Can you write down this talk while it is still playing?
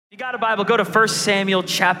You got a Bible, go to 1 Samuel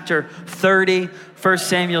chapter 30. 1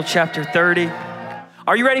 Samuel chapter 30.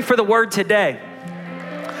 Are you ready for the word today?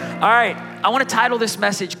 All right, I want to title this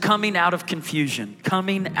message, Coming Out of Confusion.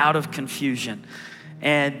 Coming Out of Confusion.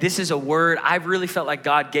 And this is a word, I really felt like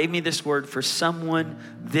God gave me this word for someone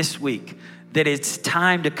this week, that it's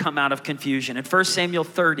time to come out of confusion. In 1 Samuel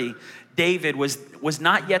 30, David was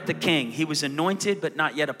not yet the king. He was anointed, but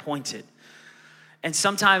not yet appointed. And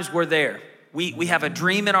sometimes we're there. We have a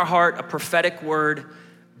dream in our heart, a prophetic word,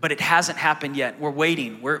 but it hasn't happened yet. We're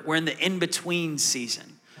waiting. We're in the in-between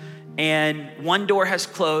season. And one door has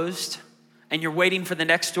closed, and you're waiting for the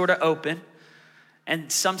next door to open.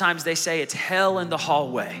 And sometimes they say it's hell in the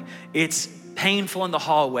hallway. It's painful in the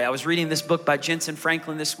hallway. I was reading this book by Jensen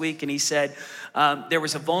Franklin this week, and he said there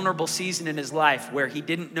was a vulnerable season in his life where he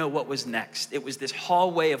didn't know what was next. It was this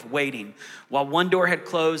hallway of waiting. While one door had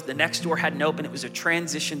closed, the next door hadn't opened. It was a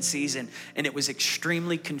transition season, and it was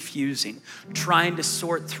extremely confusing, trying to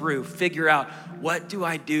sort through, figure out, what do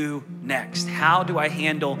I do next? How do I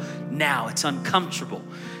handle now? It's uncomfortable,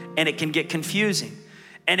 and it can get confusing.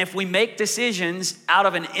 And if we make decisions out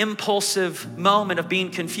of an impulsive moment of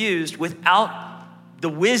being confused without the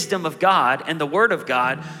wisdom of God and the word of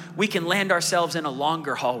God, we can land ourselves in a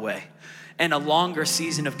longer hallway and a longer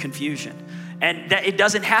season of confusion. And that it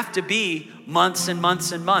doesn't have to be months and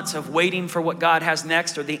months and months of waiting for what God has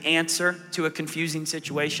next or the answer to a confusing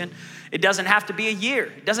situation. It doesn't have to be a year.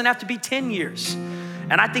 It doesn't have to be 10 years.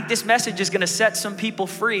 And I think this message is going to set some people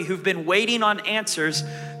free who've been waiting on answers,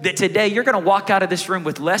 that today you're going to walk out of this room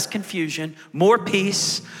with less confusion, more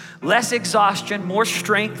peace, less exhaustion, more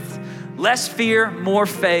strength, less fear, more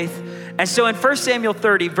faith. And so in 1 Samuel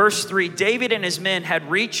 30, verse 3, David and his men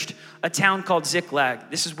had reached a town called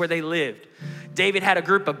Ziklag. This is where they lived. David had a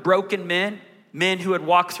group of broken men who had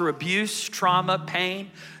walked through abuse, trauma,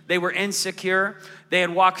 pain. They were insecure. They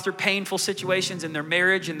had walked through painful situations in their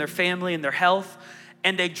marriage, in their family, in their health.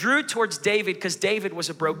 And they drew towards David because David was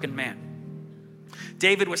a broken man.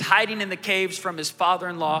 David was hiding in the caves from his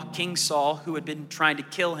father-in-law, King Saul, who had been trying to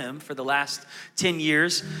kill him for the last 10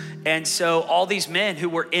 years. And so all these men who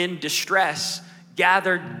were in distress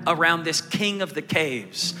gathered around this king of the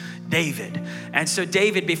caves, David. And so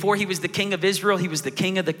David, before he was the king of Israel, he was the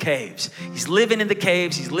king of the caves. He's living in the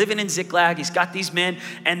caves. He's living in Ziklag. He's got these men,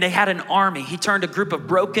 and they had an army. He turned a group of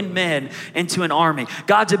broken men into an army.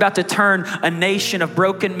 God's about to turn a nation of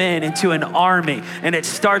broken men into an army, and it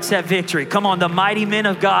starts at victory. Come on, the mighty men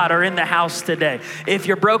of God are in the house today. If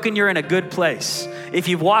you're broken, you're in a good place. If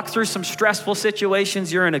you've walked through some stressful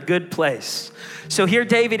situations, you're in a good place. So here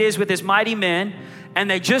David is with his mighty men, and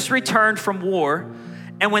they just returned from war.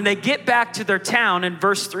 And when they get back to their town, in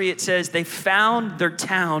verse 3, it says, they found their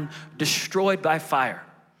town destroyed by fire.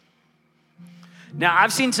 Now,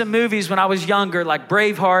 I've seen some movies when I was younger, like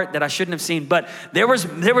Braveheart, that I shouldn't have seen. But there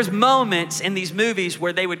was moments in these movies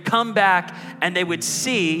where they would come back and they would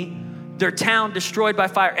see their town destroyed by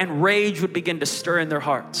fire, and rage would begin to stir in their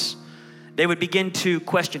hearts. They would begin to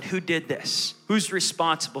question, who did this? Who's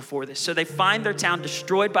responsible for this? So they find their town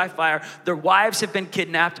destroyed by fire. Their wives have been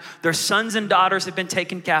kidnapped. Their sons and daughters have been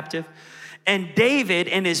taken captive. And David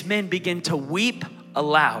and his men begin to weep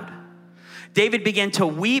aloud. David began to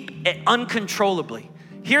weep uncontrollably.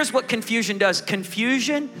 Here's what confusion does.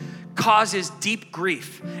 Confusion causes deep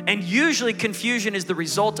grief. And usually confusion is the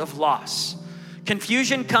result of loss.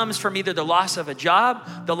 Confusion comes from either the loss of a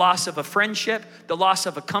job, the loss of a friendship, the loss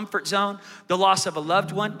of a comfort zone, the loss of a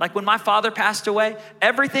loved one. Like when my father passed away,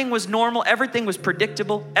 everything was normal, everything was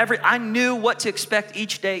predictable. I knew what to expect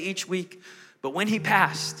each day, each week. But when he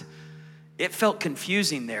passed, it felt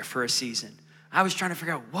confusing there for a season. I was trying to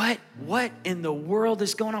figure out what in the world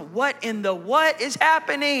is going on? What is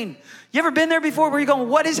happening? You ever been there before where you're going,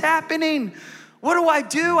 what is happening? What do I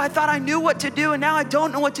do? I thought I knew what to do, and now I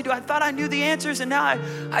don't know what to do. I thought I knew the answers, and now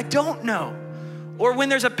I don't know. Or when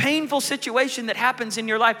there's a painful situation that happens in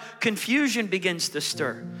your life, confusion begins to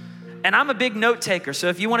stir. And I'm a big note taker, so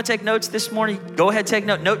if you want to take notes this morning, go ahead, take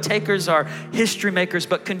note. Note takers are history makers,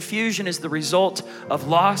 but confusion is the result of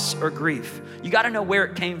loss or grief. You got to know where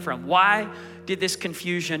it came from. Why did this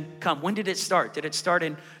confusion come? When did it start? Did it start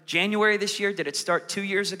in January this year? Did it start 2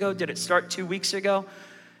 years ago? Did it start 2 weeks ago?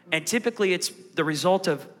 And typically it's the result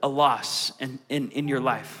of a loss in your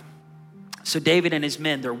life. So David and his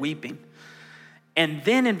men, they're weeping. And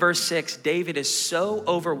then in verse 6, David is so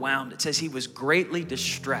overwhelmed. It says he was greatly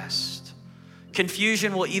distressed.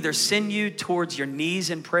 Confusion will either send you towards your knees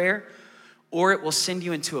in prayer, or it will send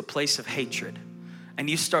you into a place of hatred. And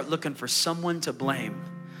you start looking for someone to blame.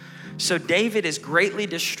 So David is greatly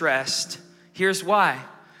distressed. Here's why.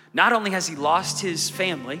 Not only has he lost his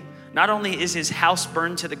family, Not only is his house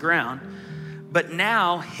burned to the ground, but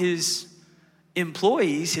now his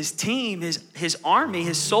employees, his team, his army,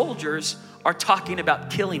 his soldiers are talking about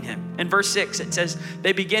killing him. In verse 6, it says,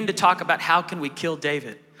 they begin to talk about how can we kill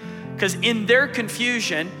David? Because in their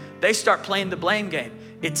confusion, they start playing the blame game.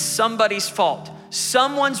 It's somebody's fault.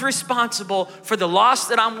 Someone's responsible for the loss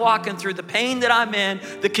that I'm walking through, the pain that I'm in,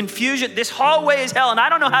 the confusion. This hallway is hell and I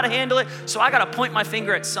don't know how to handle it, so I gotta point my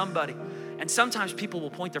finger at somebody. And sometimes people will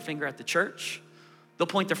point their finger at the church. They'll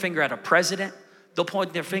point their finger at a president. They'll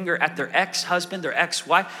point their finger at their ex-husband, their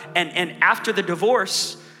ex-wife. And after the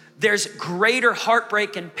divorce, there's greater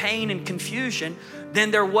heartbreak and pain and confusion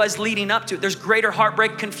than there was leading up to it. There's greater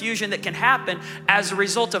heartbreak, confusion that can happen as a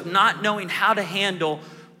result of not knowing how to handle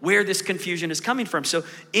where this confusion is coming from. So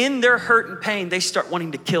in their hurt and pain, they start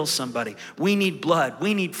wanting to kill somebody. We need blood,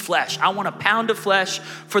 we need flesh. I want a pound of flesh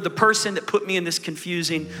for the person that put me in this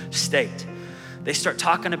confusing state. They start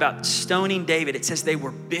talking about stoning David. It says they were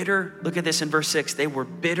bitter. Look at this in verse 6. They were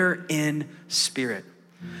bitter in spirit.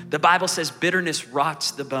 The Bible says bitterness rots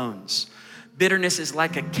the bones. Bitterness is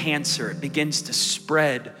like a cancer. It begins to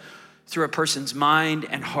spread through a person's mind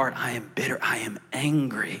and heart. I am bitter. I am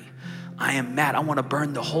angry. I am mad. I want to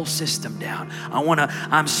burn the whole system down.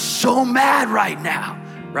 I'm so mad right now,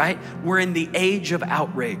 right? We're in the age of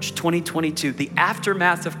outrage, 2022. The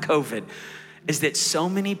aftermath of COVID is that so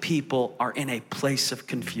many people are in a place of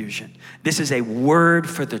confusion. This is a word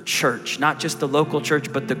for the church, not just the local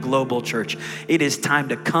church, but the global church. It is time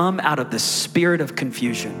to come out of the spirit of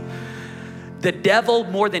confusion. The devil,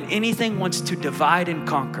 more than anything, wants to divide and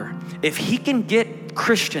conquer. If he can get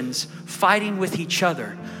Christians fighting with each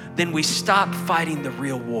other, then we stop fighting the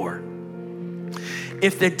real war.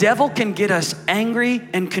 If the devil can get us angry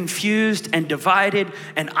and confused and divided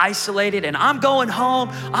and isolated, and I'm going home,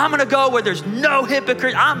 I'm gonna go where there's no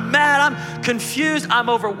hypocrite, I'm mad, I'm confused, I'm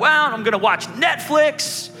overwhelmed, I'm gonna watch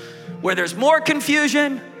Netflix where there's more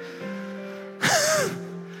confusion.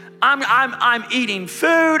 I'm eating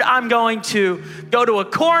food, I'm going to go to a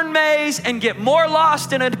corn maze and get more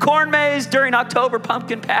lost in a corn maze during October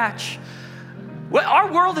pumpkin patch. Well,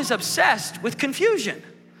 our world is obsessed with confusion.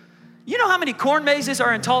 You know how many corn mazes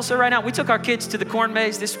are in Tulsa right now? We took our kids to the corn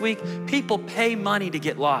maze this week. People pay money to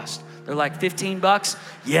get lost. They're like $15.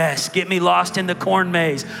 Yes, get me lost in the corn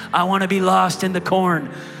maze. I want to be lost in the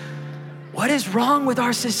corn. What is wrong with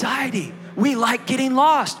our society? We like getting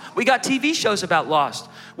lost. We got TV shows about lost.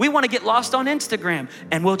 We want to get lost on Instagram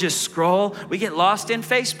and we'll just scroll. We get lost in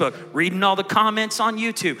Facebook, reading all the comments on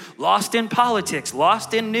YouTube, lost in politics,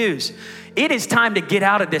 lost in news. It is time to get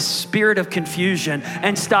out of this spirit of confusion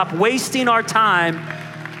and stop wasting our time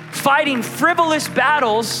fighting frivolous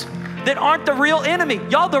battles that aren't the real enemy.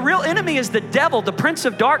 Y'all, the real enemy is the devil, the prince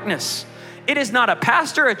of darkness. It is not a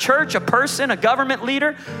pastor, a church, a person, a government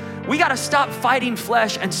leader. We got to stop fighting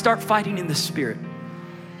flesh and start fighting in the spirit.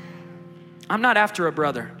 I'm not after a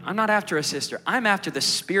brother. I'm not after a sister. I'm after the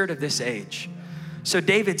spirit of this age. So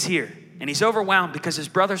David's here and he's overwhelmed because his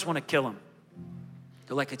brothers want to kill him.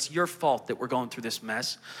 They're like, it's your fault that we're going through this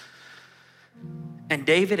mess. And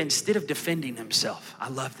David, instead of defending himself, I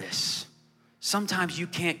love this. Sometimes you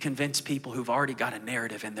can't convince people who've already got a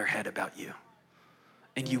narrative in their head about you.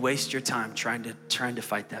 And you waste your time trying to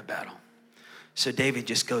fight that battle. So David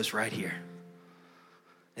just goes right here.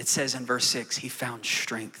 It says in verse 6, he found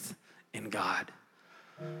strength in God.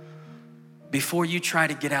 Before you try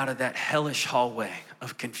to get out of that hellish hallway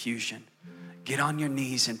of confusion, get on your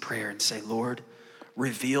knees in prayer and say, Lord,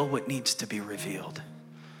 reveal what needs to be revealed.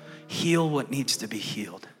 Heal what needs to be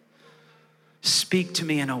healed. Speak to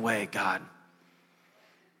me in a way, God,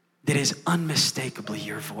 that is unmistakably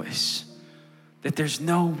your voice. That there's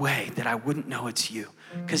no way that I wouldn't know it's you.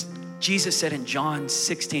 Because Jesus said in John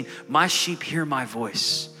 16, my sheep hear my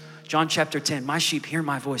voice. John chapter 10, my sheep hear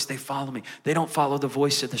my voice. They follow me. They don't follow the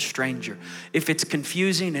voice of the stranger. If it's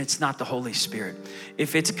confusing, it's not the Holy Spirit.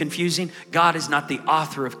 If it's confusing, God is not the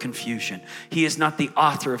author of confusion. He is not the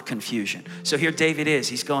author of confusion. So here David is.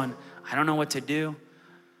 He's going, I don't know what to do.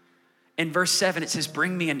 In verse 7, it says,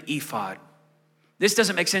 bring me an ephod. This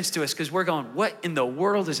doesn't make sense to us because we're going, what in the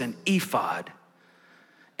world is an ephod?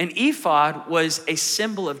 An ephod was a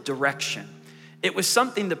symbol of direction. It was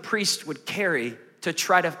something the priest would carry to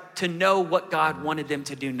try to know what God wanted them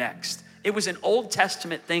to do next. It was an Old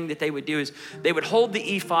Testament thing that they would do is they would hold the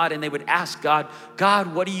ephod and they would ask God,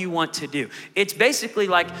 God, what do you want to do? It's basically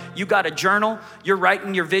like you got a journal, you're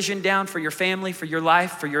writing your vision down for your family, for your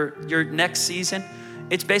life, for your next season.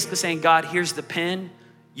 It's basically saying, God, here's the pen.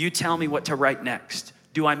 You tell me what to write next.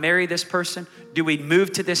 Do I marry this person? Do we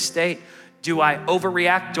move to this state? Do I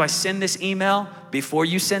overreact? Do I send this email? Before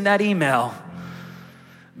you send that email,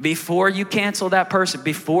 Before you cancel that person,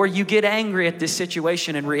 before you get angry at this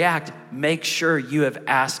situation and react, make sure you have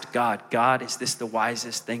asked God, God, is this the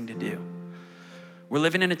wisest thing to do? We're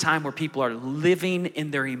living in a time where people are living in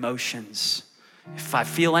their emotions. If I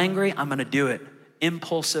feel angry, I'm gonna do it.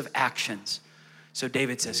 Impulsive actions. So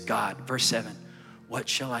David says, God, verse 7, what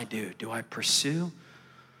shall I do? Do I pursue?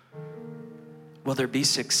 Will there be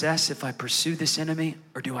success if I pursue this enemy,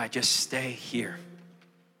 or do I just stay here?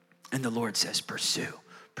 And the Lord says, pursue,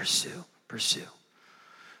 pursue, pursue.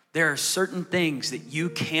 There are certain things that you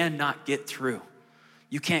cannot get through.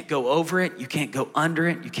 You can't go over it, you can't go under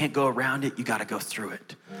it, you can't go around it, you gotta go through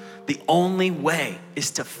it. The only way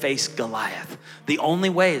is to face Goliath. The only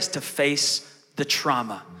way is to face the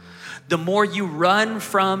trauma. The more you run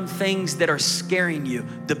from things that are scaring you,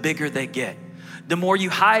 the bigger they get. The more you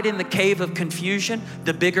hide in the cave of confusion,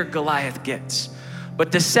 the bigger Goliath gets.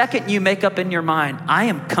 But the second you make up in your mind, I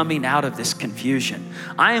am coming out of this confusion.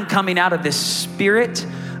 I am coming out of this spirit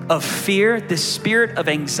of fear, this spirit of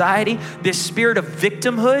anxiety, this spirit of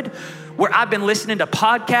victimhood, where I've been listening to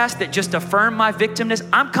podcasts that just affirm my victimness.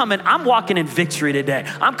 I'm walking in victory today.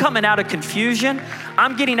 I'm coming out of confusion.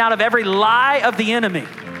 I'm getting out of every lie of the enemy.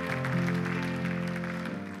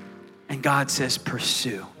 And God says,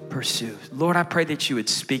 pursue, pursue. Lord, I pray that you would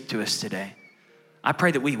speak to us today. I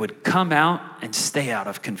pray that we would come out and stay out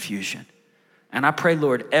of confusion. And I pray,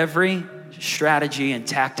 Lord, every strategy and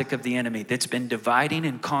tactic of the enemy that's been dividing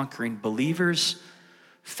and conquering believers,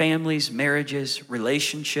 families, marriages,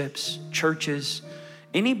 relationships, churches,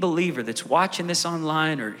 any believer that's watching this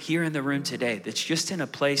online or here in the room today that's just in a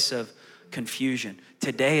place of confusion,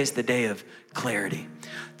 today is the day of clarity.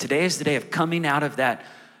 Today is the day of coming out of that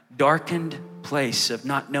darkened place of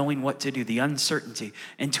not knowing what to do, the uncertainty,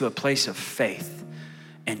 into a place of faith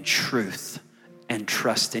and truth and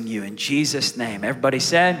trust in you. In Jesus' name, everybody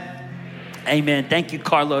said, amen. Thank you,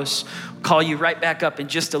 Carlos. I'll call you right back up in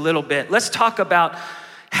just a little bit. Let's talk about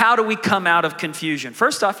how do we come out of confusion.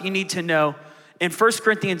 First off, you need to know in 1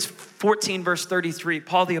 Corinthians 14, verse 33,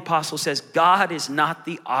 Paul the Apostle says, God is not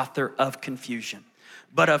the author of confusion,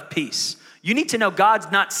 but of peace. You need to know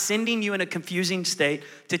God's not sending you in a confusing state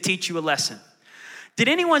to teach you a lesson. Did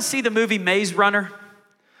anyone see the movie Maze Runner?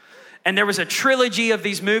 And there was a trilogy of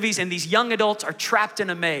these movies, and these young adults are trapped in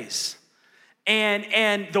a maze.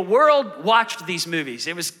 And the world watched these movies.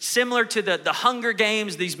 It was similar to the Hunger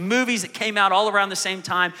Games, these movies that came out all around the same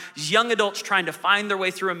time. These young adults trying to find their way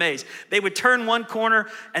through a maze. They would turn one corner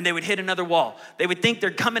and they would hit another wall. They would think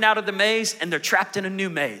they're coming out of the maze and they're trapped in a new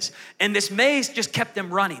maze. And this maze just kept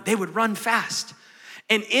them running. They would run fast.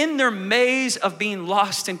 And in their maze of being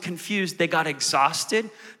lost and confused, they got exhausted.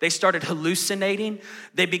 They started hallucinating.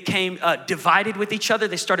 They became divided with each other.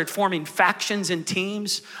 They started forming factions and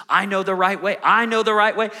teams. I know the right way. I know the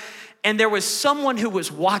right way. And there was someone who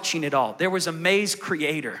was watching it all. There was a maze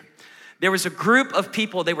creator. There was a group of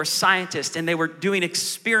people, they were scientists, and they were doing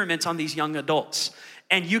experiments on these young adults.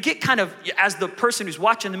 And you get kind of, as the person who's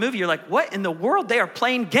watching the movie, you're like, what in the world? They are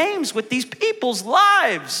playing games with these people's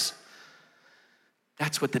lives.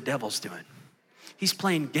 That's what the devil's doing. He's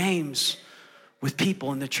playing games with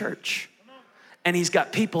people in the church. And he's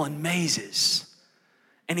got people in mazes.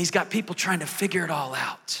 And he's got people trying to figure it all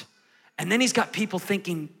out. And then he's got people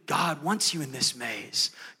thinking, God wants you in this maze.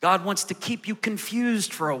 God wants to keep you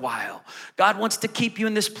confused for a while. God wants to keep you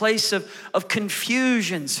in this place of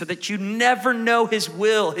confusion so that you never know his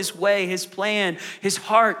will, his way, his plan, his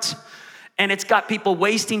heart. And it's got people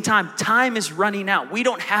wasting time. Time is running out. We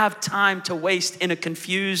don't have time to waste in a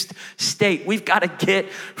confused state. We've got to get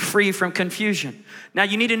free from confusion. Now,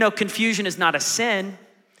 you need to know confusion is not a sin.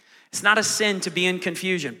 It's not a sin to be in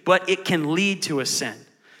confusion, but it can lead to a sin.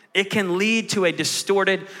 It can lead to a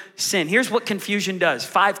distorted sin. Here's what confusion does.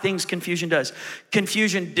 5 things confusion does.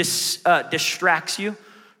 Confusion distracts you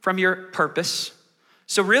from your purpose.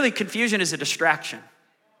 So really, confusion is a distraction.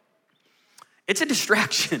 It's a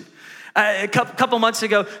distraction. A couple months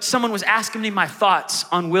ago, someone was asking me my thoughts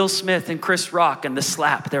on Will Smith and Chris Rock and The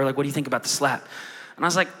Slap. They were like, what do you think about The Slap? And I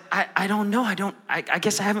was like, I don't know. I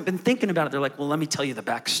guess I haven't been thinking about it. They're like, well, let me tell you the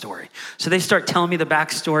backstory. So they start telling me the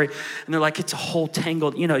backstory, and they're like, it's a whole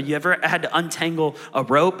tangled, you ever had to untangle a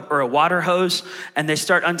rope or a water hose? And they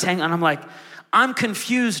start untangling, and I'm like, I'm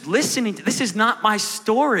confused listening to this. Is not my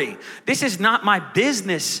story. This is not my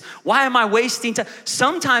business. Why am I wasting time?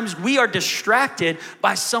 Sometimes we are distracted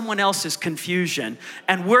by someone else's confusion,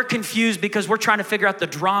 and we're confused because we're trying to figure out the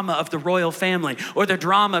drama of the royal family or the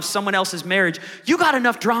drama of someone else's marriage. You got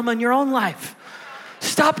enough drama in your own life.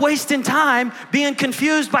 Stop wasting time being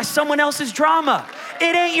confused by someone else's drama.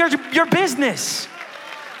 It ain't your business.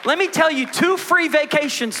 Let me tell you 2 free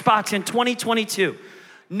vacation spots in 2022.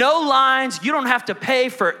 No lines. You don't have to pay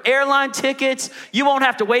for airline tickets. You won't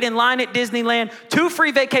have to wait in line at Disneyland. 2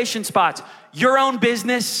 free vacation spots. Your own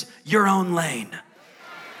business, your own lane.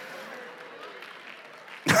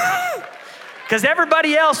 Because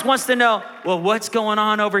everybody else wants to know, well, what's going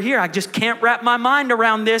on over here? I just can't wrap my mind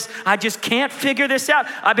around this. I just can't figure this out.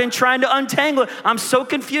 I've been trying to untangle it. I'm so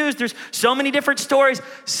confused. There's so many different stories.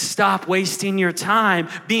 Stop wasting your time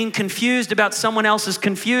being confused about someone else's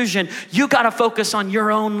confusion. You got to focus on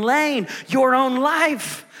your own lane, your own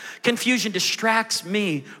life. Confusion distracts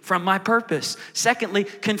me from my purpose. Secondly,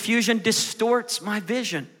 confusion distorts my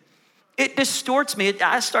vision. It distorts me.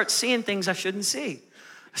 I start seeing things I shouldn't see.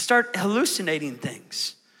 I start hallucinating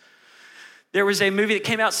things. There was a movie that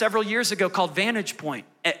came out several years ago called Vantage Point.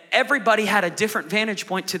 Everybody had a different vantage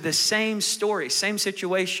point to the same story, same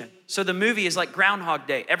situation. So the movie is like Groundhog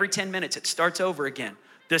Day. Every 10 minutes, it starts over again.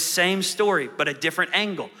 The same story, but a different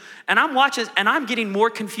angle. And I'm watching, and I'm getting more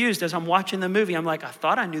confused as I'm watching the movie. I'm like, I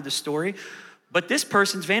thought I knew the story, but this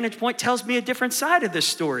person's vantage point tells me a different side of this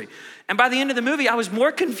story. And by the end of the movie, I was more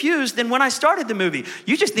confused than when I started the movie.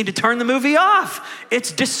 You just need to turn the movie off.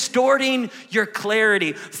 It's distorting your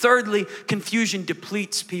clarity. Thirdly, confusion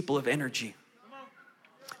depletes people of energy.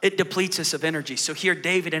 It depletes us of energy. So here,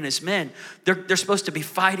 David and his men, they're supposed to be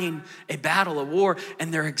fighting a battle, a war,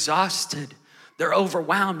 and they're exhausted. They're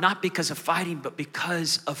overwhelmed, not because of fighting, but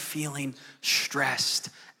because of feeling stressed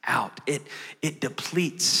out. It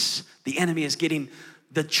depletes. The enemy is getting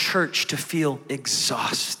the church to feel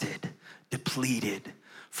exhausted, depleted.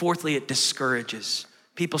 Fourthly, it discourages.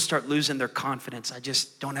 People start losing their confidence. I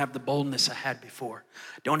just don't have the boldness I had before.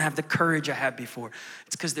 Don't have the courage I had before.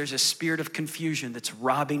 It's because there's a spirit of confusion that's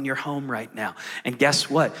robbing your home right now. And guess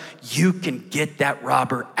what? You can get that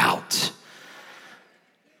robber out.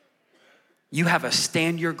 You have a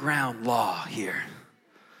stand your ground law here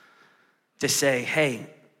to say, hey,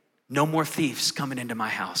 no more thieves coming into my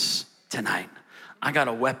house tonight. I got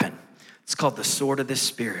a weapon. It's called the sword of the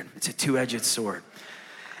Spirit. It's a 2-edged sword.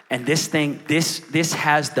 And this thing, this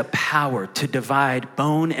has the power to divide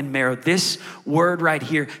bone and marrow. This word right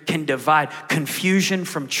here can divide confusion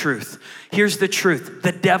from truth. Here's the truth.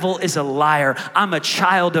 The devil is a liar. I'm a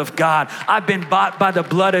child of God. I've been bought by the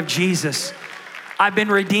blood of Jesus. I've been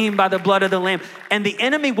redeemed by the blood of the Lamb. And the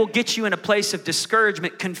enemy will get you in a place of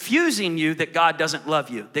discouragement, confusing you that God doesn't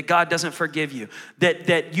love you, that God doesn't forgive you,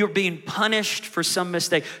 that you're being punished for some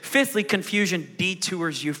mistake. Fifthly, confusion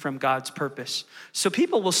detours you from God's purpose. So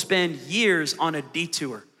people will spend years on a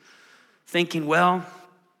detour thinking, well,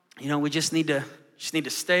 we just need to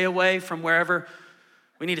stay away from wherever.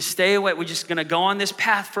 We need to stay away. We're just going to go on this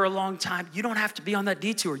path for a long time. You don't have to be on that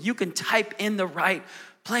detour. You can type in the right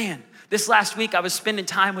plan. This last week, I was spending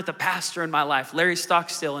time with a pastor in my life, Larry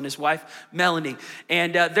Stockstill and his wife, Melanie.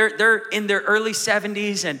 And they're in their early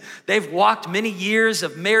 70s, and they've walked many years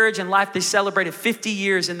of marriage and life. They celebrated 50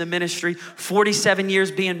 years in the ministry, 47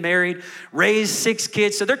 years being married, raised 6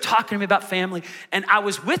 kids. So they're talking to me about family. And I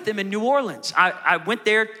was with them in New Orleans. I went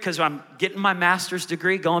there because I'm getting my master's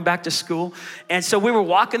degree, going back to school. And so we were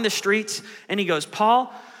walking the streets, and he goes,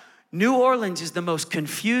 Paul, New Orleans is the most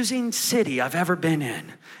confusing city I've ever been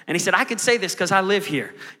in. And he said, I can say this because I live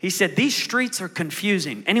here. He said, these streets are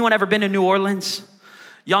confusing. Anyone ever been to New Orleans?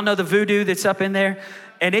 Y'all know the voodoo that's up in there?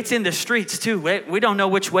 And it's in the streets too. We don't know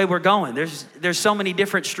which way we're going. There's so many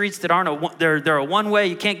different streets that aren't they're a one way,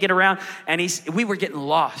 you can't get around. And we were getting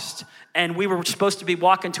lost. And we were supposed to be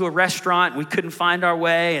walking to a restaurant, and we couldn't find our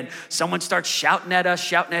way. And someone starts shouting at us,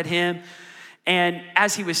 shouting at him. And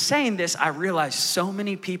as he was saying this, I realized so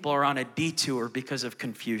many people are on a detour because of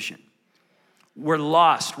confusion. We're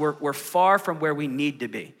lost. We're far from where we need to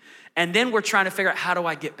be. And then we're trying to figure out, how do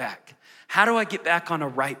I get back? How do I get back on a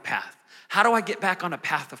right path? How do I get back on a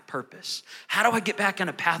path of purpose? How do I get back on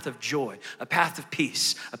a path of joy, a path of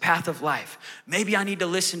peace, a path of life? Maybe I need to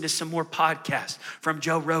listen to some more podcasts from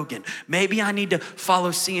Joe Rogan. Maybe I need to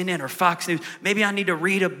follow CNN or Fox News. Maybe I need to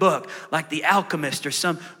read a book like The Alchemist or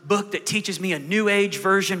some book that teaches me a new age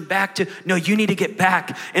version back to, no, you need to get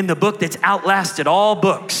back in the book that's outlasted all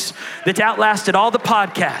books, that's outlasted all the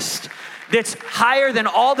podcasts, that's higher than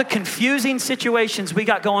all the confusing situations we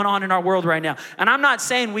got going on in our world right now. And I'm not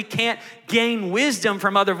saying we can't gain wisdom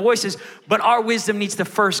from other voices, but our wisdom needs to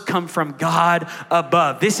first come from God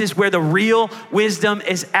above. This is where the real wisdom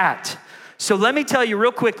is at. So let me tell you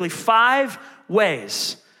real quickly 5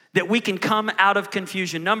 ways that we can come out of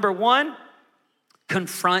confusion. Number 1,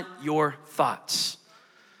 confront your thoughts.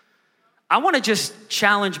 I want to just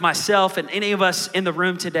challenge myself and any of us in the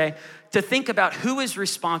room today to think about who is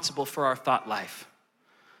responsible for our thought life.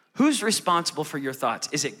 Who's responsible for your thoughts?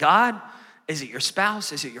 Is it God? Is it your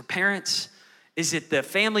spouse? Is it your parents? Is it the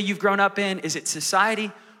family you've grown up in? Is it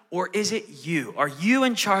society? Or is it you? Are you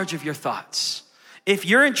in charge of your thoughts? If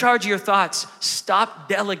you're in charge of your thoughts, stop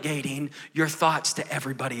delegating your thoughts to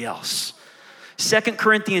everybody else. 2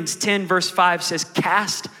 Corinthians 10 verse 5 says,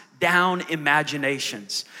 cast down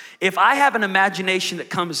imaginations. If I have an imagination that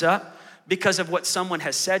comes up because of what someone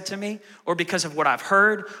has said to me, or because of what I've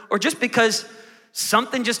heard, or just because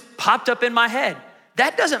something just popped up in my head,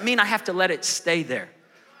 that doesn't mean I have to let it stay there.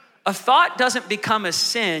 A thought doesn't become a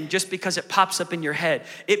sin just because it pops up in your head.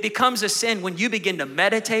 It becomes a sin when you begin to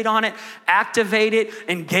meditate on it, activate it,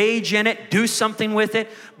 engage in it, do something with it.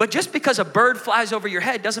 But just because a bird flies over your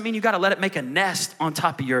head doesn't mean you gotta let it make a nest on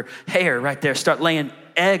top of your hair right there. Start laying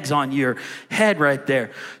eggs on your head right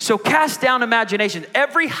there. So cast down imagination.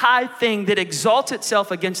 Every high thing that exalts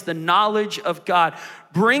itself against the knowledge of God,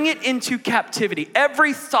 bring it into captivity.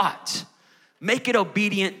 Every thought, make it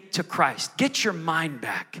obedient to Christ. Get your mind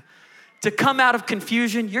back. To come out of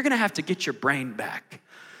confusion, you're gonna have to get your brain back.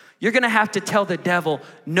 You're gonna have to tell the devil,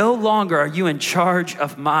 no longer are you in charge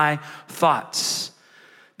of my thoughts.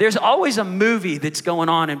 There's always a movie that's going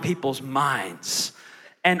on in people's minds.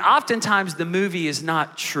 And oftentimes the movie is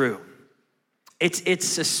not true. It's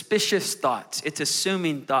suspicious thoughts. It's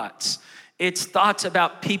assuming thoughts. It's thoughts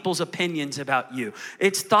about people's opinions about you.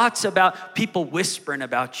 It's thoughts about people whispering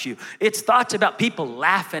about you. It's thoughts about people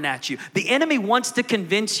laughing at you. The enemy wants to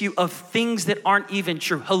convince you of things that aren't even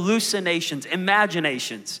true. Hallucinations,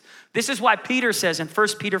 imaginations. This is why Peter says in 1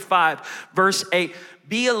 Peter 5, verse 8,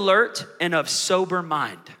 be alert and of sober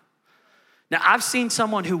mind. Now, I've seen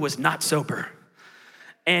someone who was not sober,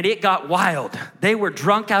 and it got wild. They were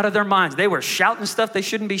drunk out of their minds. They were shouting stuff they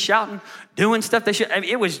shouldn't be shouting, doing stuff they shouldn't. I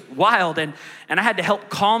mean, it was wild, and I had to help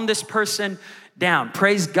calm this person down.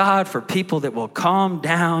 Praise God for people that will calm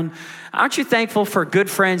down. Aren't you thankful for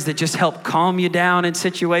good friends that just help calm you down in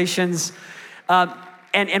situations?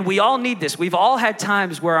 And we all need this. We've all had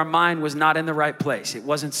times where our mind was not in the right place. It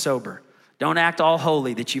wasn't sober. Don't act all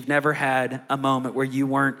holy that you've never had a moment where you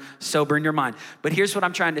weren't sober in your mind. But here's what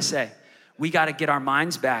I'm trying to say. We got to get our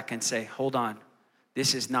minds back and say, hold on,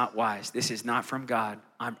 this is not wise. This is not from God.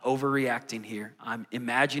 I'm overreacting here. I'm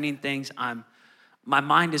imagining things. My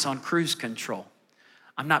mind is on cruise control.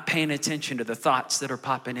 I'm not paying attention to the thoughts that are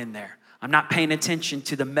popping in there. I'm not paying attention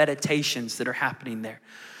to the meditations that are happening there.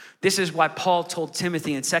 This is why Paul told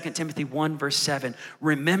Timothy in 2 Timothy 1 verse 7,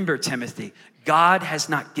 remember Timothy, God has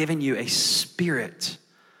not given you a spirit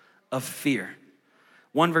of fear.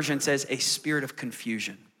 One version says a spirit of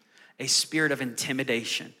confusion, a spirit of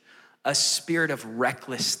intimidation, a spirit of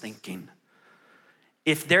reckless thinking.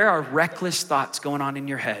 If there are reckless thoughts going on in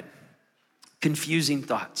your head, confusing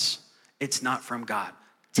thoughts, it's not from God.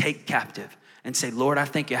 Take captive and say, Lord, I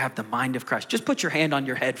think you have the mind of Christ. Just put your hand on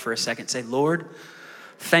your head for a second. Say, Lord,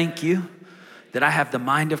 thank you that I have the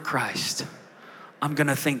mind of Christ. I'm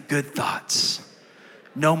gonna think good thoughts.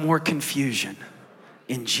 No more confusion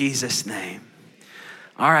in Jesus' name.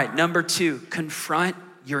 All right, number 2, confront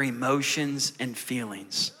your emotions and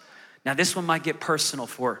feelings. Now this one might get personal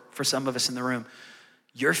for some of us in the room.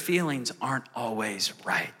 Your feelings aren't always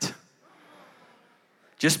right.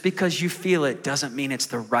 Just because you feel it doesn't mean it's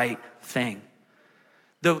the right thing.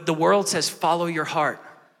 The world says follow your heart.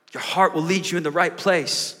 Your heart will lead you in the right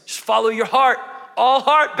place. Just follow your heart. All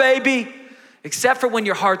heart, baby. Except for when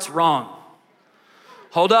your heart's wrong.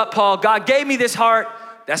 Hold up, Paul. God gave me this heart.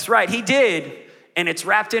 That's right, he did. And it's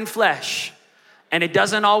wrapped in flesh. And it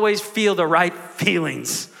doesn't always feel the right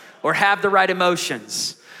feelings or have the right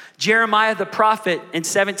emotions. Jeremiah the prophet in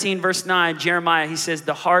 17 verse 9, Jeremiah, he says,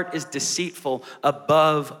 the heart is deceitful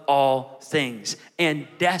above all things and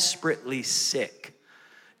desperately sick.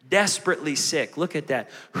 Desperately sick. Look at that.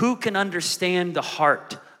 Who can understand the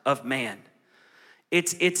heart of man?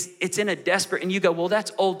 It's in a desperate, and you go, well,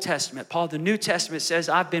 that's Old Testament, Paul. The New Testament says,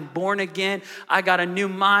 I've been born again. I got a new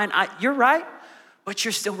mind. You're right, but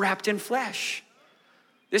you're still wrapped in flesh.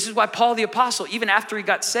 This is why Paul the apostle, even after he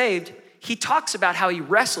got saved, he talks about how he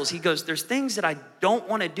wrestles. He goes, there's things that I don't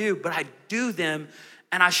want to do, but I do them,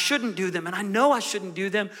 and I shouldn't do them, and I know I shouldn't do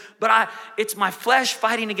them, but it's my flesh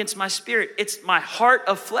fighting against my spirit. It's my heart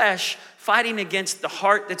of flesh fighting against the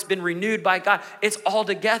heart that's been renewed by God. It's all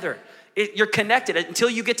together. You're connected. Until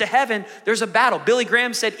you get to heaven, there's a battle. Billy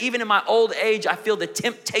Graham said, even in my old age, I feel the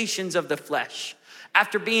temptations of the flesh.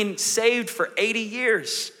 After being saved for 80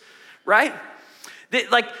 years, right?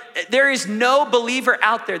 Like, there is no believer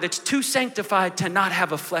out there that's too sanctified to not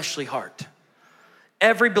have a fleshly heart.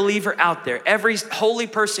 Every believer out there, every holy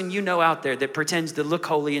person you know out there that pretends to look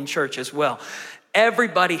holy in church as well,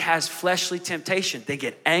 Everybody has fleshly temptation. They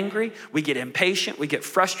get angry, we get impatient, we get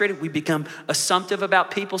frustrated, we become assumptive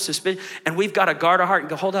about people, suspicious, and we've got to guard our heart and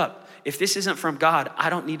go, hold up. If this isn't from God, I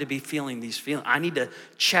don't need to be feeling these feelings. I need to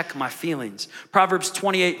check my feelings. Proverbs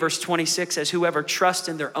 28 verse 26 says, whoever trusts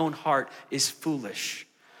in their own heart is foolish,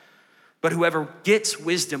 but whoever gets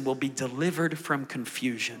wisdom will be delivered from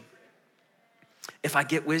confusion. If I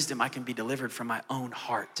get wisdom, I can be delivered from my own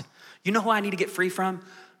heart. You know who I need to get free from?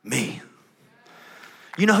 Me.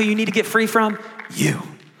 You know who you need to get free from? You.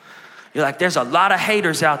 You're like, there's a lot of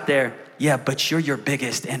haters out there. Yeah, but you're your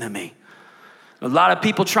biggest enemy. A lot of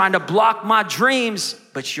people trying to block my dreams,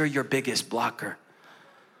 but you're your biggest blocker.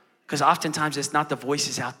 Because oftentimes it's not the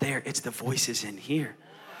voices out there, it's the voices in here.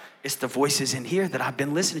 It's the voices in here that I've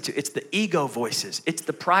been listening to. It's the ego voices. It's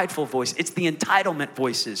the prideful voice. It's the entitlement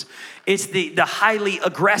voices. It's the highly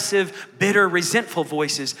aggressive, bitter, resentful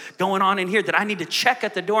voices going on in here that I need to check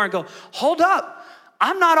at the door and go, hold up.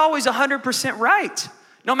 I'm not always 100% right.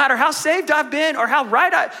 No matter how saved I've been or how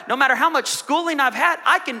right no matter how much schooling I've had,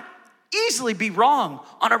 I can easily be wrong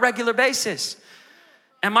on a regular basis.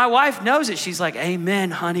 And my wife knows it. She's like,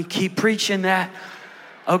 amen, honey, keep preaching that.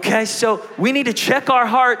 Okay, so we need to check our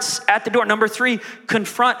hearts at the door. Number 3,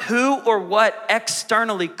 confront who or what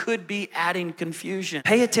externally could be adding confusion.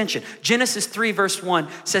 Pay attention. Genesis 3 verse 1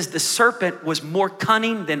 says the serpent was more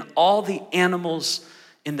cunning than all the animals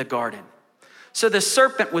in the garden. So the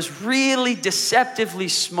serpent was really deceptively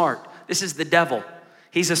smart. This is the devil.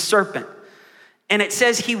 He's a serpent. And it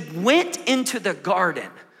says he went into the garden,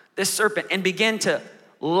 this serpent, and began to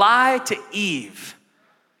lie to Eve.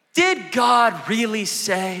 Did God really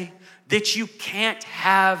say that you can't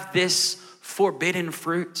have this forbidden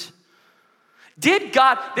fruit? Did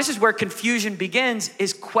God, this is where confusion begins,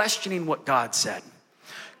 is questioning what God said.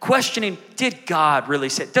 Questioning, did God really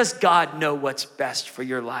say, does God know what's best for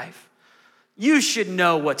your life? You should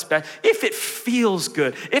know what's best. If it feels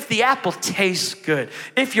good, if the apple tastes good,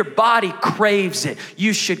 if your body craves it,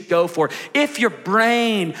 you should go for it. If your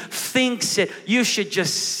brain thinks it, you should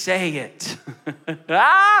just say it.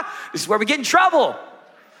 This is where we get in trouble.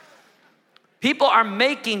 People are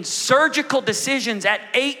making surgical decisions at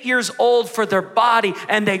 8 years old for their body,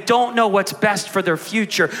 and they don't know what's best for their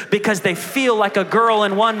future because they feel like a girl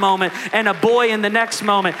in one moment and a boy in the next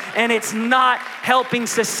moment, and it's not helping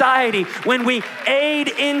society. When we aid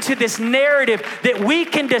into this narrative that we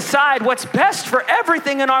can decide what's best for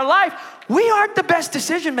everything in our life, we aren't the best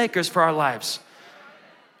decision makers for our lives.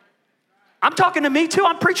 I'm talking to me too.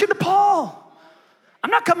 I'm preaching to Paul. I'm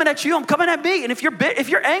not coming at you, I'm coming at me. And if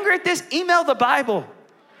you're angry at this, email the Bible.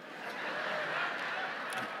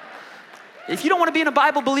 If you don't want to be in a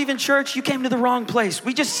Bible-believing church, you came to the wrong place.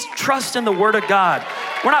 We just trust in the Word of God.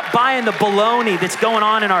 We're not buying the baloney that's going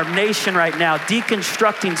on in our nation right now,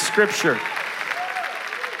 deconstructing Scripture.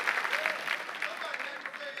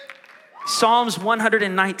 Psalms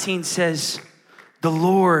 119 says, the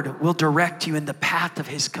Lord will direct you in the path of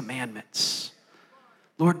His commandments.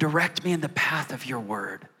 Lord, direct me in the path of your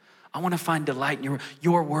word. I want to find delight in your word.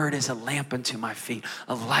 Your word is a lamp unto my feet,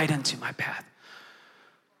 a light unto my path.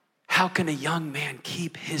 How can a young man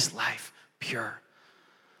keep his life pure?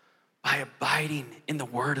 By abiding in the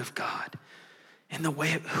word of God. In the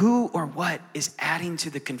way of who or what is adding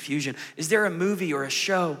to the confusion. Is there a movie or a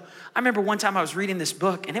show? I remember one time I was reading this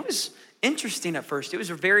book and it was interesting at first. It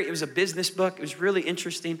was a business book. It was really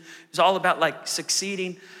interesting. It was all about like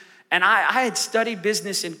succeeding. And I had studied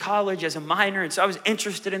business in college as a minor, and so I was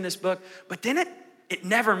interested in this book. But then it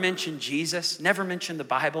never mentioned Jesus, never mentioned the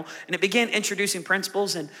Bible, and it began introducing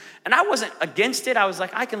principles. And I wasn't against it. I was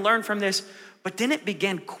like, I can learn from this. But then it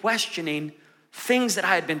began questioning things that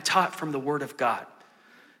I had been taught from the Word of God.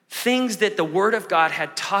 Things that the Word of God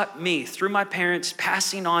had taught me through my parents,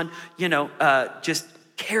 passing on, just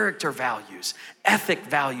character values, ethic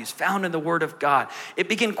values found in the Word of God. It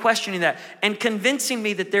began questioning that and convincing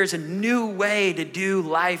me that there's a new way to do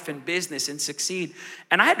life and business and succeed.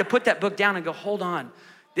 And I had to put that book down and go, hold on.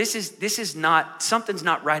 This is not, something's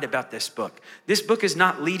not right about this book. This book is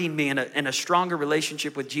not leading me in a stronger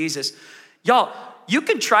relationship with Jesus. Y'all, you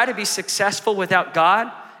can try to be successful without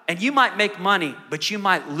God and you might make money, but you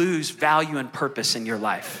might lose value and purpose in your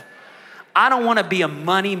life. I don't want to be a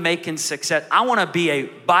money-making success. I want to be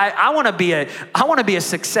a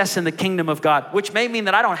success in the kingdom of God, which may mean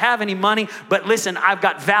that I don't have any money, but listen, I've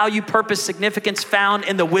got value, purpose, significance found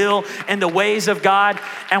in the will and the ways of God.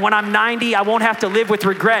 And when I'm 90, I won't have to live with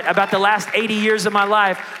regret about the last 80 years of my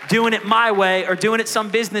life doing it my way or doing it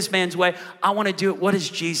some businessman's way. I want to do it. What does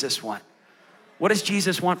Jesus want? What does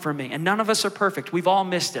Jesus want from me? And none of us are perfect. We've all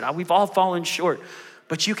missed it. We've all fallen short,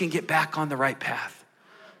 but you can get back on the right path.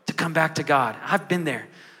 to come back to God. I've been there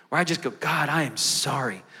where I just go, God, I am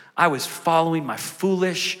sorry. I was following my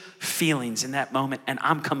foolish feelings in that moment, and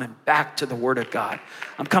I'm coming back to the Word of God.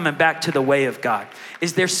 I'm coming back to the way of God.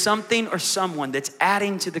 Is there something or someone that's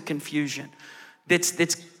adding to the confusion,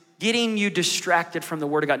 that's getting you distracted from the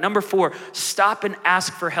Word of God? Number 4, stop and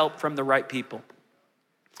ask for help from the right people.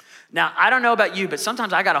 Now, I don't know about you, but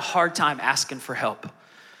sometimes I got a hard time asking for help.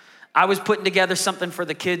 I was putting together something for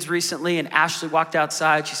the kids recently, and Ashley walked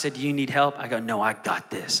outside. She said, do you need help? I go, no, I got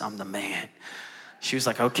this. I'm the man. She was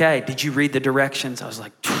like, okay, did you read the directions? I was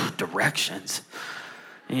like, directions?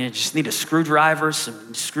 And you just need a screwdriver,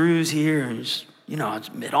 some screws here, and just,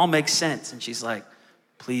 it all makes sense. And she's like,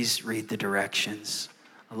 please read the directions.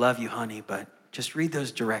 I love you, honey, but just read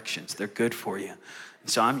those directions. They're good for you. And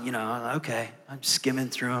so I'm, okay, I'm skimming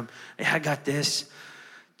through them. Hey, I got this.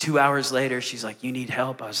 2 hours later, she's like, you need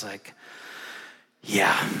help? I was like,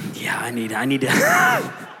 yeah, I need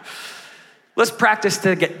to. Let's practice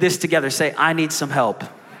to get this together. Say, I need some help.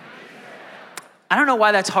 I don't know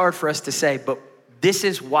why that's hard for us to say, but this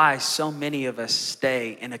is why so many of us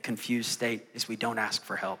stay in a confused state, is we don't ask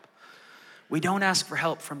for help. We don't ask for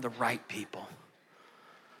help from the right people.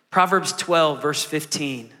 Proverbs 12, verse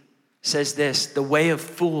 15 says this, the way of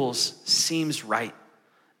fools seems right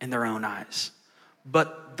in their own eyes,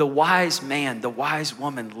 but the wise man, the wise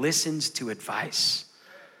woman listens to advice.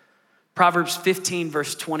 Proverbs 15,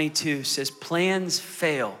 verse 22 says, plans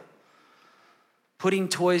fail. Putting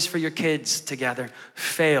toys for your kids together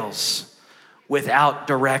fails without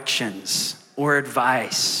directions or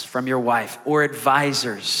advice from your wife or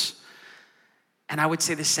advisors. And I would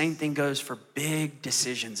say the same thing goes for big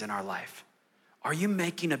decisions in our life. Are you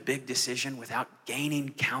making a big decision without gaining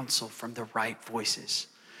counsel from the right voices?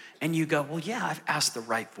 And you go, well, yeah, I've asked the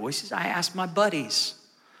right voices. I asked my buddies.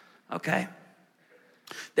 Okay.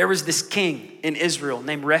 There was this king in Israel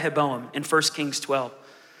named Rehoboam in 1 Kings 12.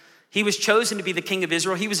 He was chosen to be the king of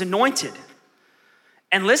Israel. He was anointed.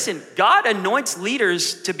 And listen, God anoints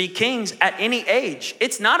leaders to be kings at any age.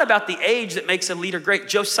 It's not about the age that makes a leader great.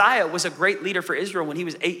 Josiah was a great leader for Israel when he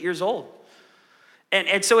was 8 years old.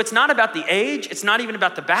 And so it's not about the age. It's not even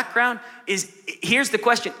about the background. Here's the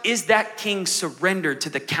question. Is that king surrendered to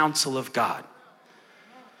the counsel of God?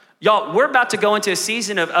 Y'all, we're about to go into a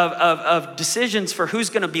season of decisions for who's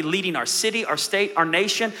going to be leading our city, our state, our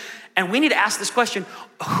nation. And we need to ask this question.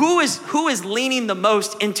 Who is leaning the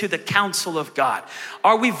most into the counsel of God?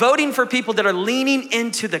 Are we voting for people that are leaning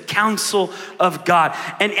into the counsel of God?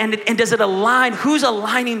 And does it align? Who's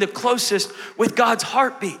aligning the closest with God's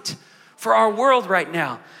heartbeat for our world right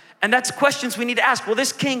now? And that's questions we need to ask. Well,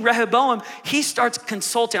 this king, Rehoboam, he starts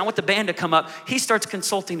consulting. I want the band to come up. He starts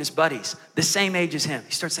consulting his buddies, the same age as him.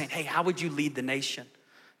 He starts saying, hey, how would you lead the nation?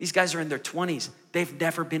 These guys are in their 20s. They've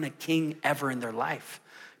never been a king ever in their life.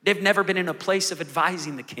 They've never been in a place of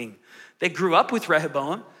advising the king. They grew up with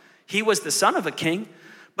Rehoboam. He was the son of a king,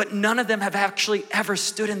 but none of them have actually ever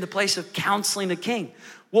stood in the place of counseling a king.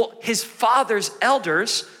 Well, his father's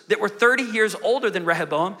elders that were 30 years older than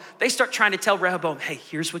Rehoboam, they start trying to tell Rehoboam, hey,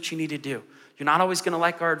 here's what you need to do. You're not always gonna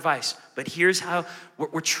like our advice, but here's how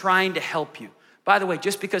we're trying to help you. By the way,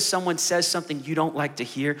 just because someone says something you don't like to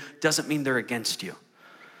hear doesn't mean they're against you.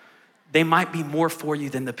 They might be more for you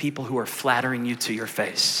than the people who are flattering you to your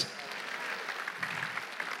face.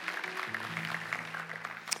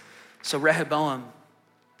 So Rehoboam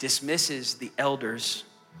dismisses the elders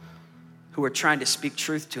who are trying to speak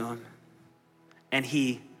truth to him, and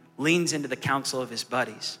he leans into the counsel of his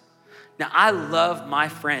buddies. Now, I love my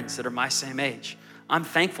friends that are my same age. I'm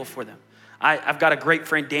thankful for them. I've got a great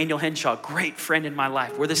friend, Daniel Henshaw, great friend in my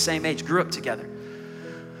life. We're the same age, grew up together.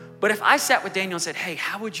 But if I sat with Daniel and said, hey,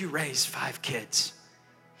 how would you raise 5 kids?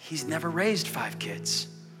 He's never raised 5 kids.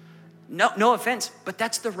 No offense, but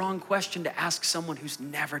that's the wrong question to ask someone who's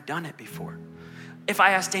never done it before. If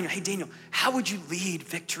I asked Daniel, hey, Daniel, how would you lead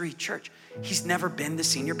Victory Church? He's never been the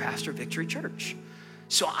senior pastor of Victory Church.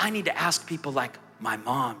 So I need to ask people like my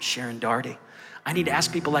mom, Sharon Darty. I need to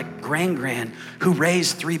ask people like Gran, who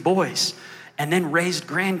raised 3 boys and then raised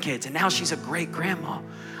grandkids, and now she's a great grandma.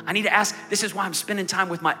 I need to ask, this is why I'm spending time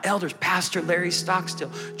with my elders, Pastor Larry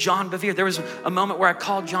Stockstill, John Bevere. There was a moment where I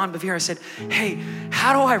called John Bevere. I said, hey,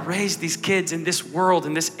 how do I raise these kids in this world,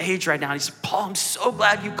 in this age right now? And he said, Paul, I'm so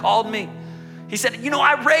glad you called me. He said,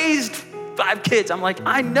 I raised 5 kids. I'm like,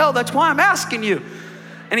 I know, that's why I'm asking you.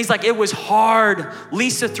 And he's like, it was hard.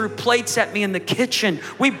 Lisa threw plates at me in the kitchen.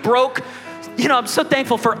 We broke, I'm so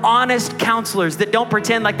thankful for honest counselors that don't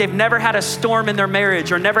pretend like they've never had a storm in their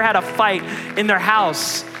marriage or never had a fight in their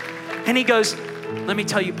house. And he goes, let me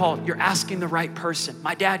tell you, Paul, you're asking the right person.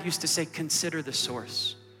 My dad used to say, consider the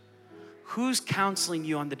source. who's counseling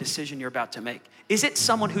you on the decision you're about to make? Is it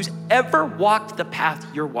someone who's ever walked the path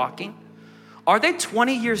you're walking? Are they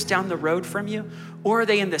 20 years down the road from you, or are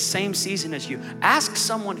they in the same season as you? Ask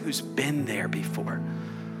someone who's been there before.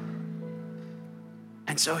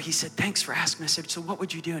 And so he said, thanks for asking. I said, so what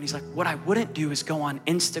would you do? And he's like, what I wouldn't do is go on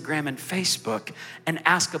Instagram and Facebook and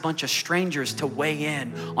ask a bunch of strangers to weigh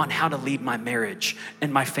in on how to lead my marriage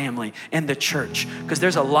and my family and the church. Because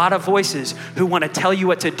there's a lot of voices who want to tell you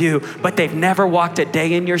what to do, but they've never walked a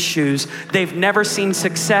day in your shoes. They've never seen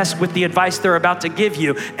success with the advice they're about to give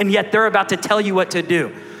you, and yet they're about to tell you what to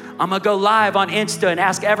do. I'm gonna go live on Insta and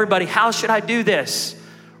ask everybody, how should I do this?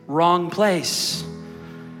 Wrong place.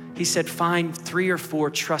 He said, find 3 or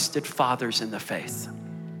 4 trusted fathers in the faith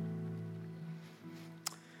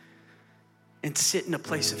and sit in a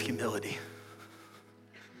place of humility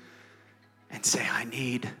and say, I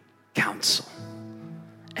need counsel.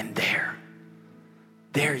 And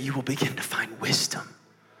there you will begin to find wisdom.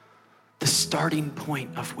 The starting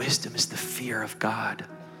point of wisdom is the fear of God.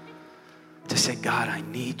 To say, God, I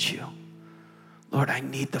need you. Lord, I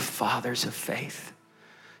need the fathers of faith.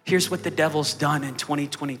 Here's what the devil's done in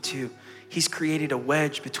 2022. He's created a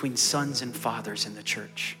wedge between sons and fathers in the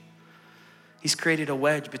church. He's created a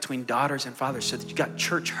wedge between daughters and fathers so that you got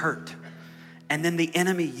church hurt. And then the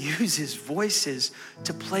enemy uses voices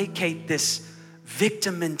to placate this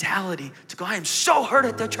victim mentality to go, I am so hurt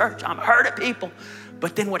at the church. I'm hurt at people.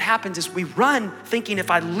 But then what happens is we run thinking if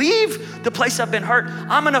I leave the place I've been hurt,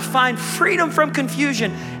 I'm gonna find freedom from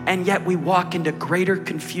confusion. And yet we walk into greater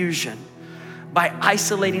confusion by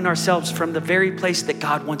isolating ourselves from the very place that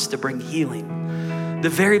God wants to bring healing. The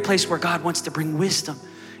very place where God wants to bring wisdom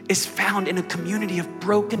is found in a community of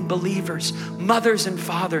broken believers, mothers and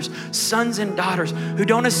fathers, sons and daughters who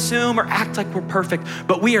don't assume or act like we're perfect,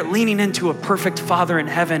 but we are leaning into a perfect Father in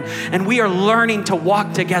heaven, and we are learning to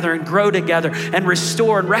walk together and grow together and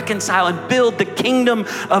restore and reconcile and build the kingdom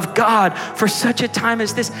of God for such a time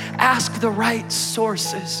as this. Ask the right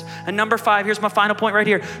sources. And number 5, here's my final point right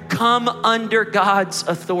here. Come under God's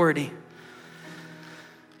authority.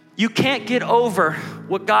 You can't get over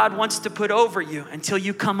what God wants to put over you until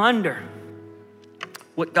you come under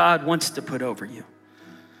what God wants to put over you.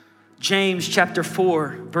 James chapter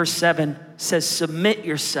 4, verse 7 says, submit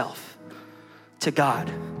yourself to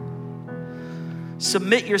God.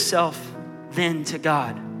 Submit yourself then to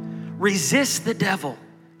God. Resist the devil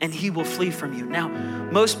and he will flee from you. Now,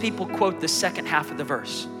 most people quote the second half of the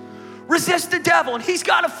verse. Resist the devil and he's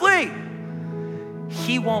got to flee.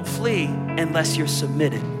 He won't flee unless you're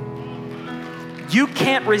submitted. You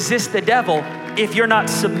can't resist the devil if you're not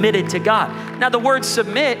submitted to God. Now, the word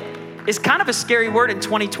submit is kind of a scary word in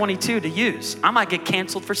 2022 to use. I might get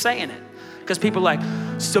canceled for saying it because people are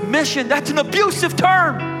like, submission, that's an abusive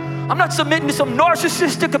term. I'm not submitting to some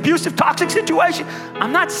narcissistic, abusive, toxic situation.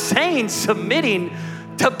 I'm not saying submitting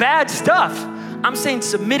to bad stuff. I'm saying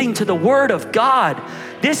submitting to the word of God.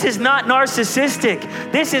 This is not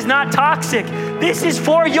narcissistic. This is not toxic. This is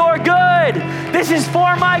for your good. This is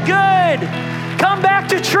for my good. Come back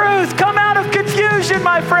to truth. Come out of confusion,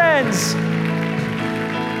 my friends.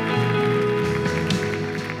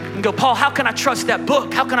 And go, Paul, how can I trust that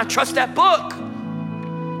book? How can I trust that book?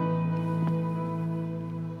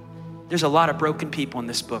 There's a lot of broken people in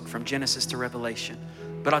this book from Genesis to Revelation.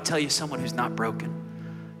 But I'll tell you someone who's not broken.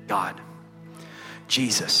 God.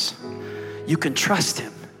 Jesus. You can trust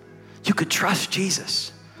him. You could trust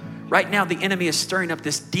Jesus. Right now, the enemy is stirring up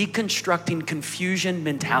this deconstructing confusion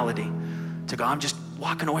mentality to go, I'm just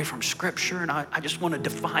walking away from scripture and I just want to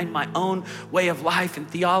define my own way of life and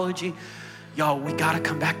theology. Y'all, we got to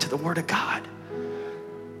come back to the word of God.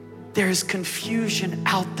 There's confusion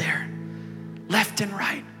out there, left and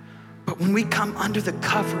right. But when we come under the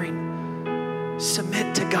covering,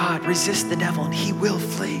 submit to God, resist the devil, and he will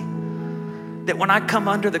flee. That when I come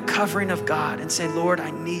under the covering of God and say, Lord,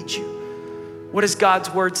 I need you. What does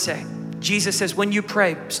God's word say? Jesus says, when you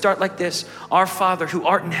pray, start like this. Our Father who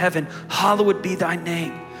art in heaven, hallowed be thy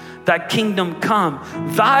name. Thy kingdom come.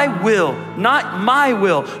 Thy will, not my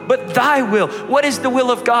will, but thy will. What is the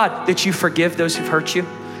will of God? That you forgive those who've hurt you.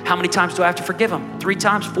 How many times do I have to forgive them? 3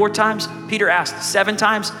 times, 4 times? Peter asked, 7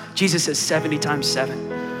 times? Jesus says 70 times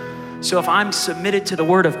 7. So if I'm submitted to the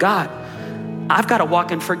word of God, I've got to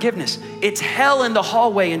walk in forgiveness. It's hell in the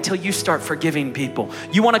hallway until you start forgiving people.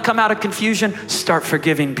 You want to come out of confusion? Start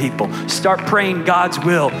forgiving people. Start praying God's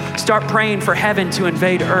will. Start praying for heaven to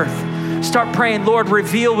invade earth. Start praying, Lord,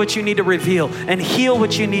 reveal what you need to reveal and heal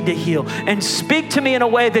what you need to heal and speak to me in a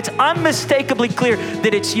way that's unmistakably clear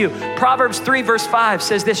that it's you. Proverbs 3 verse 5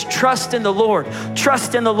 says this, trust in the Lord.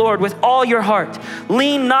 Trust in the Lord with all your heart.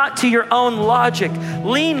 Lean not to your own logic.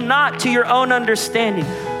 Lean not to your own understanding.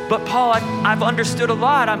 But Paul, I've understood a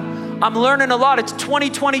lot. I'm learning a lot. It's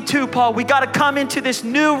 2022, Paul. We got to come into this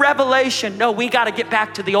new revelation. No, we got to get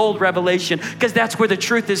back to the old revelation because that's where the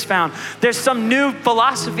truth is found. There's some new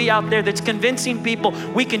philosophy out there that's convincing people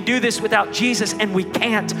we can do this without Jesus, and we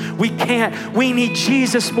can't. We can't. We need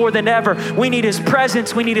Jesus more than ever. We need his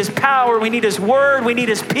presence. We need his power. We need his word. We need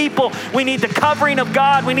his people. We need the covering of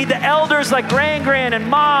God. We need the elders like Gran and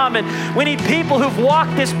Mom, and we need people who've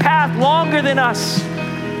walked this path longer than us,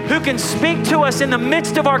 who can speak to us in the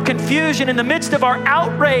midst of our confusion, in the midst of our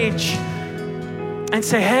outrage, and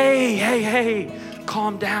say, hey,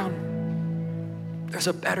 calm down. There's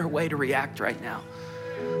a better way to react right now.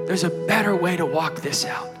 There's a better way to walk this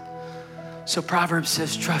out. So Proverbs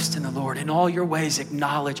says, trust in the Lord. In all your ways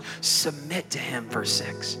acknowledge, submit to him, verse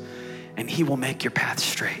 6, and he will make your path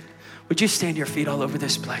straight. Would you stand to your feet all over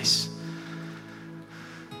this place?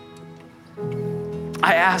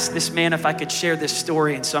 I asked this man if I could share this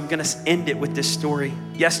story, and so I'm gonna end it with this story.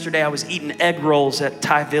 Yesterday, I was eating egg rolls at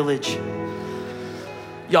Thai Village.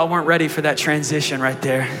 Y'all weren't ready for that transition right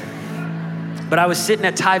there. But I was sitting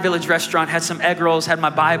at Thai Village restaurant, had some egg rolls, had my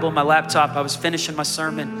Bible, my laptop. I was finishing my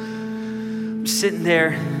sermon. I'm sitting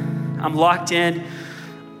there, I'm locked in.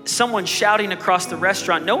 Someone shouting across the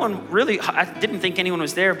restaurant. No one really, I didn't think anyone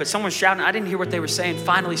was there, but someone shouting. I didn't hear what they were saying.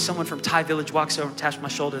 Finally, someone from Thai Village walks over and taps my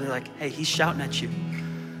shoulder. They're like, hey, he's shouting at you.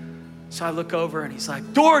 So I look over and he's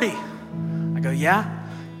like, Doherty. I go, yeah.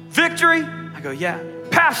 Victory? I go, yeah.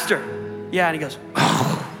 Pastor? Yeah. And he goes,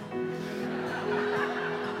 oh.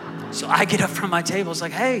 So I get up from my table. It's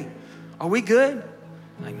like, hey, are we good?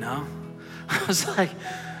 I'm like, no. I was like,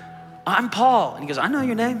 I'm Paul. And he goes, I know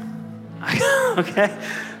your name. I go, okay.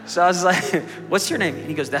 So I was like, what's your name? And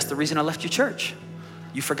he goes, that's the reason I left your church.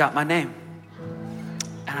 You forgot my name.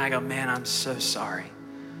 And I go, man, I'm so sorry.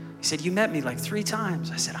 He said, you met me like 3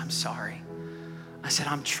 times. I said, I'm sorry. I said,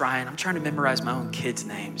 I'm trying to memorize my own kids'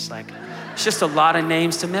 names. Like, it's just a lot of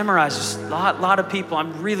names to memorize. Just a lot of people.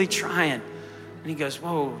 I'm really trying. And he goes,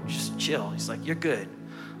 whoa, just chill. He's like, you're good.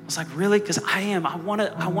 I was like, really? Because I am. I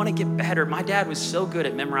want to get better. My dad was so good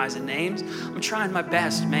at memorizing names. I'm trying my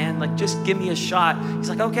best, man. Like, just give me a shot. He's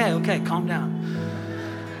like, okay, calm down.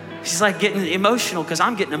 He's like getting emotional because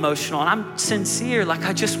I'm getting emotional, and I'm sincere. Like,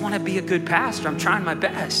 I just want to be a good pastor. I'm trying my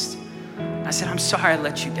best. I said, I'm sorry I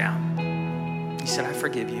let you down. He said, I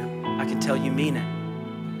forgive you. I can tell you mean it.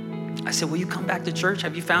 I said, will you come back to church?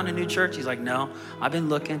 Have you found a new church? He's like, no, I've been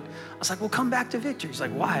looking. I was like, well, come back to Victory. He's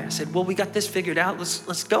like, why? I said, well, we got this figured out.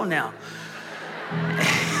 Let's go now.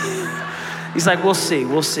 He's like, we'll see.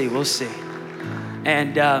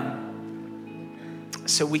 And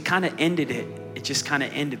so we kind of ended it. It just kind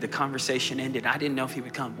of ended. The conversation ended. I didn't know if he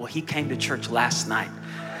would come. Well, he came to church last night.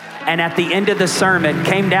 And at the end of the sermon,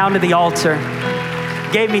 came down to the altar,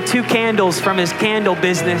 gave me 2 candles from his candle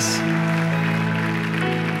business.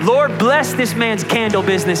 Lord, bless this man's candle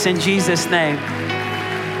business in Jesus' name.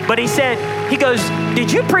 But he goes,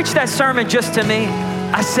 did you preach that sermon just to me?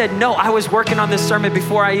 I said, no, I was working on this sermon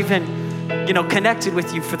before I even, connected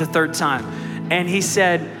with you for the 3rd time. And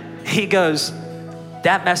he goes,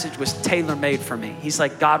 that message was tailor-made for me. He's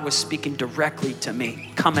like, God was speaking directly to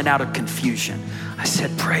me, coming out of confusion. I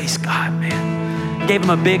said, praise God, man. Gave him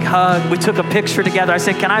a big hug. We took a picture together. I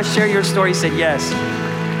said, can I share your story? He said, yes.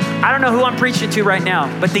 I don't know who I'm preaching to right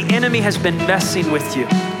now, but the enemy has been messing with you,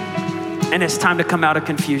 and it's time to come out of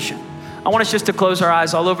confusion. I want us just to close our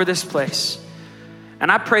eyes all over this place.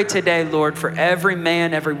 And I pray today, Lord, for every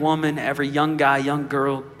man, every woman, every young guy, young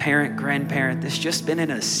girl, parent, grandparent that's just been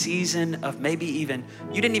in a season of maybe even,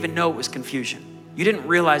 you didn't even know it was confusion. You didn't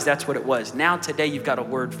realize that's what it was. Now today you've got a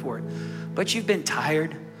word for it. But you've been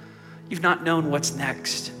tired. You've not known what's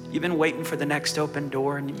next. You've been waiting for the next open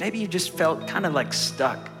door, and maybe you just felt kind of like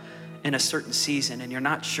stuck in a certain season, and you're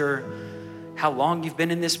not sure how long you've been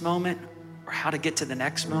in this moment or how to get to the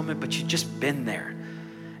next moment, but you've just been there.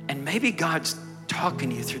 And maybe God's talking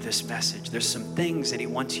to you through this message. There's some things that he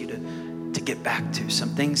wants you to get back to, some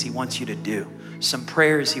things he wants you to do, some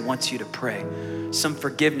prayers he wants you to pray, some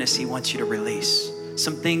forgiveness he wants you to release,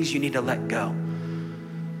 some things you need to let go,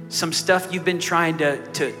 some stuff you've been trying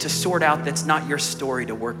to sort out that's not your story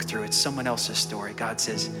to work through. It's someone else's story. God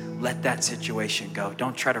says, let that situation go.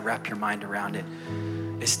 Don't try to wrap your mind around it.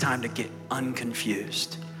 It's time to get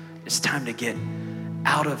unconfused. It's time to get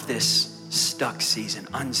out of this stuck season,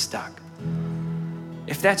 unstuck.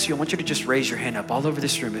 If that's you, I want you to just raise your hand up all over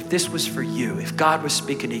this room. If this was for you, if God was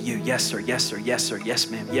speaking to you, yes, sir, yes, sir, yes, sir, yes,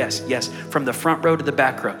 ma'am, yes, yes, from the front row to the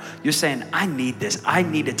back row, you're saying, I need this. I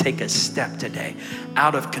need to take a step today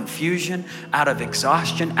out of confusion, out of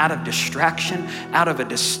exhaustion, out of distraction, out of a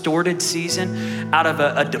distorted season, out of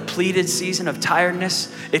a depleted season of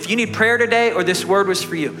tiredness. If you need prayer today or this word was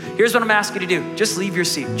for you, here's what I'm asking you to do. Just leave your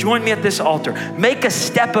seat. Join me at this altar. Make a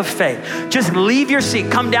step of faith. Just leave your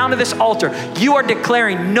seat. Come down to this altar. You are declaring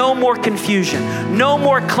no more confusion. No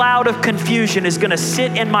more cloud of confusion is gonna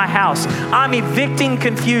sit in my house. I'm evicting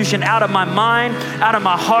confusion out of my mind, out of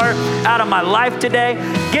my heart, out of my life today.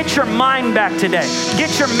 Get your mind back today.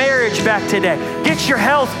 Get your marriage back today. Get your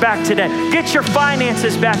health back today. Get your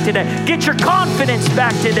finances back today. Get your confidence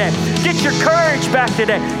back today. Get your courage back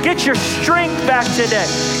today. Get your strength back today.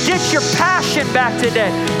 Get your passion back today.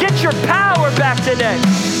 Get your power back today.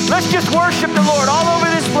 Let's just worship the Lord all over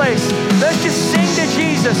this place. Let's just sing to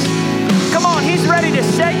Jesus. Come on, He's ready to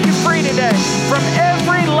set you free today from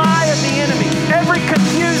every lie of the enemy, every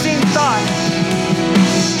confusing thought.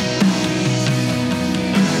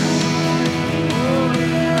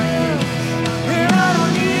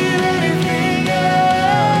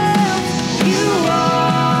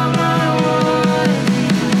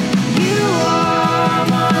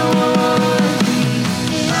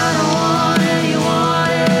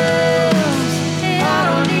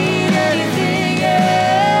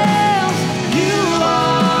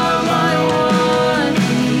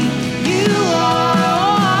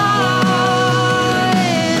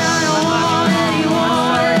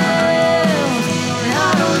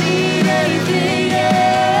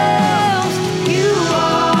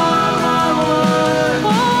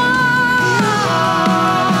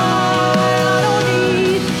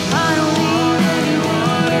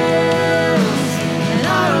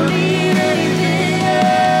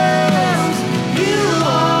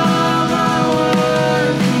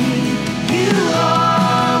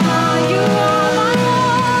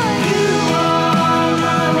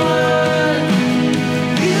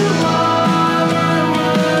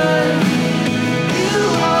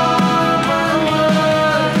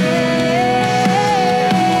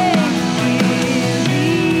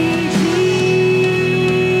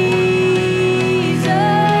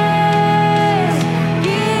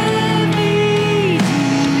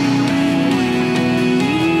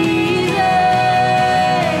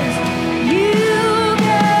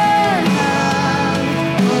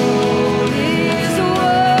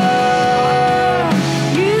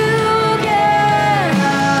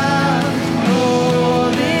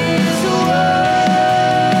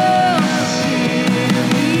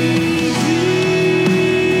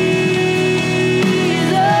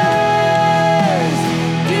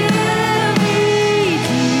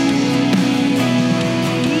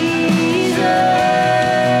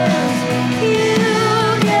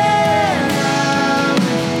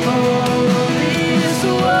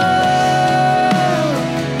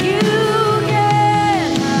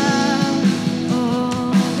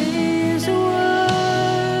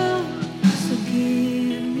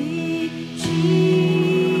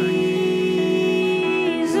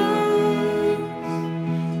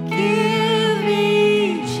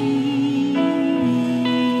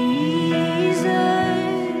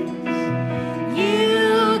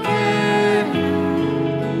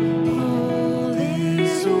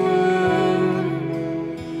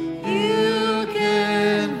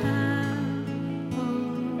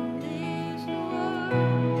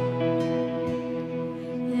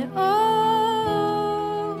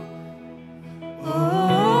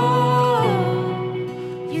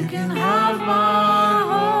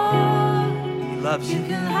 Loves you. He's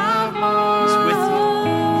with you.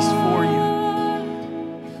 He's for you.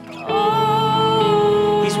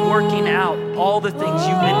 He's working out all the things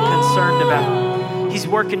you've been concerned about. He's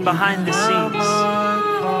working behind the scenes.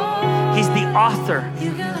 He's the author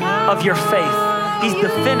of your faith. He's the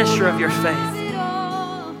finisher of your faith.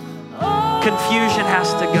 Confusion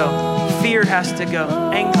has to go. Fear has to go.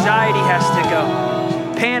 Anxiety has to go.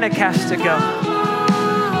 Panic has to go.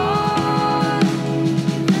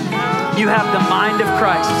 You have the mind of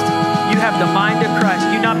Christ. You have the mind of Christ.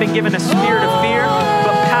 You've not been given a spirit of fear,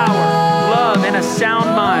 but power, love, and a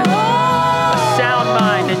sound mind. A sound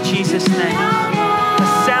mind in Jesus' name. A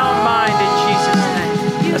sound mind in Jesus'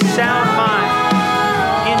 name. A sound mind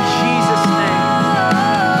in Jesus' name.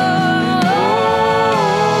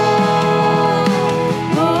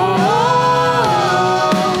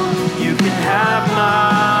 You can have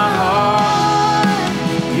my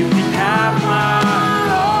heart. You can have my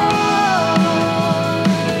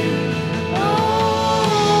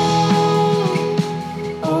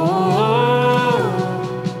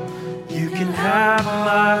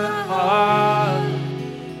my heart.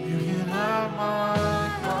 You can have my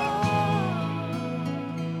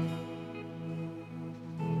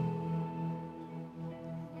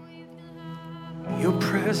Your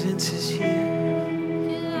presence is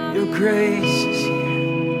here. Your grace is here.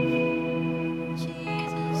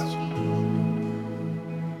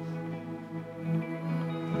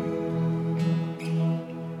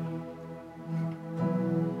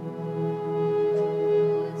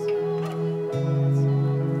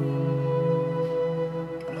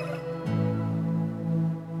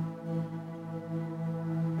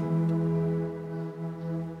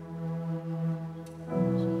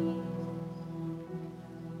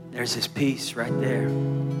 There's His peace right there.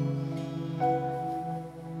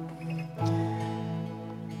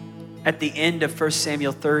 At the end of 1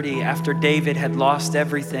 Samuel 30, after David had lost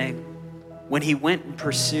everything, when he went and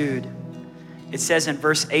pursued, it says in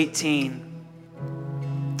verse 18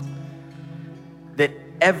 that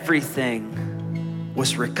everything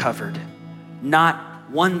was recovered.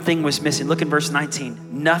 Not one thing was missing. Look in verse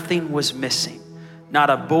 19. Nothing was missing.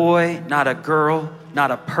 Not a boy, not a girl,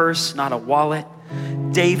 not a purse, not a wallet.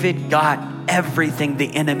 David got everything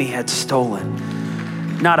the enemy had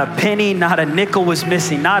stolen. Not a penny, not a nickel was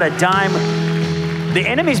missing, not a dime. The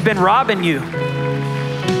enemy's been robbing you.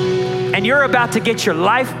 And you're about to get your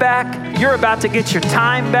life back. You're about to get your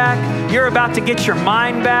time back. You're about to get your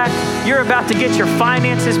mind back. You're about to get your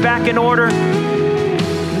finances back in order.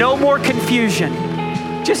 No more confusion.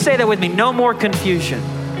 Just say that with me. No more confusion.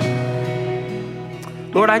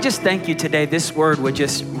 Lord, I just thank you today. This word would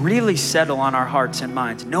just really settle on our hearts and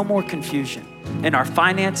minds. No more confusion in our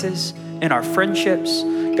finances, in our friendships,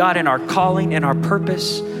 God, in our calling, in our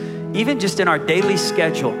purpose, even just in our daily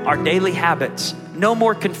schedule, our daily habits. No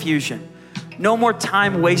more confusion. No more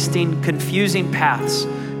time wasting, confusing paths.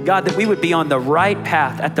 God, that we would be on the right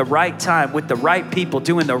path at the right time with the right people,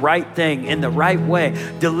 doing the right thing in the right way.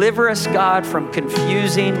 Deliver us, God, from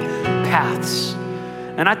confusing paths.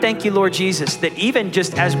 And I thank you, Lord Jesus, that even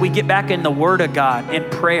just as we get back in the Word of God in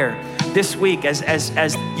prayer this week,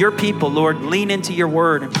 as your people, Lord, lean into your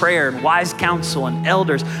word and prayer and wise counsel and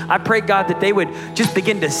elders, I pray, God, that they would just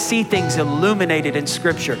begin to see things illuminated in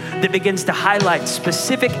Scripture that begins to highlight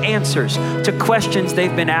specific answers to questions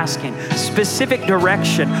they've been asking, specific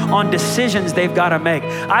direction on decisions they've got to make.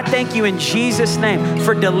 I thank you in Jesus' name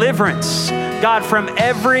for deliverance, God, from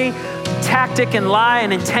every tactic and lie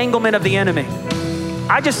and entanglement of the enemy.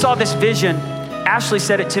 I just saw this vision. Ashley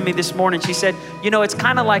said it to me this morning. She said, you know, it's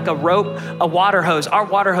kind of like a rope, a water hose. Our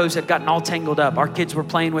water hose had gotten all tangled up. Our kids were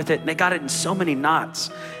playing with it and they got it in so many knots.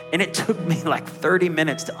 And it took me like 30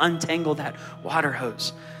 minutes to untangle that water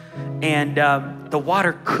hose. And the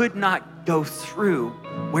water could not go through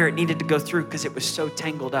where it needed to go through because it was so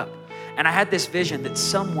tangled up. And I had this vision that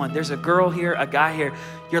there's a girl here, a guy here,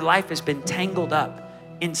 your life has been tangled up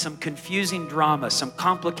in some confusing drama, some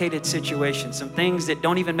complicated situations, some things that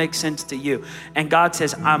don't even make sense to you. And God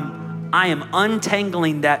says, I am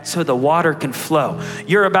untangling that so the water can flow.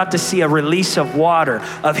 You're about to see a release of water,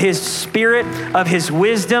 of His Spirit, of His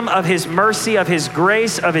wisdom, of His mercy, of His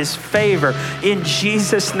grace, of His favor, in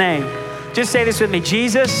Jesus' name. Just say this with me.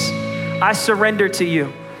 Jesus, I surrender to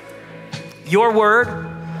you. Your word,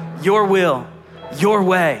 your will, your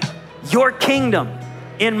way, your kingdom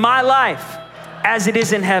in my life, as it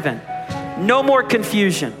is in heaven. No more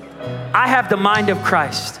confusion. I have the mind of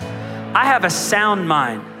Christ. I have a sound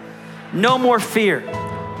mind. No more fear.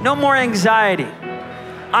 No more anxiety.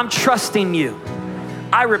 I'm trusting you.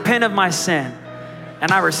 I repent of my sin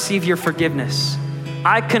and I receive your forgiveness.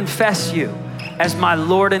 I confess you as my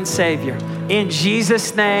Lord and Savior. In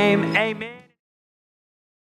Jesus' name, amen.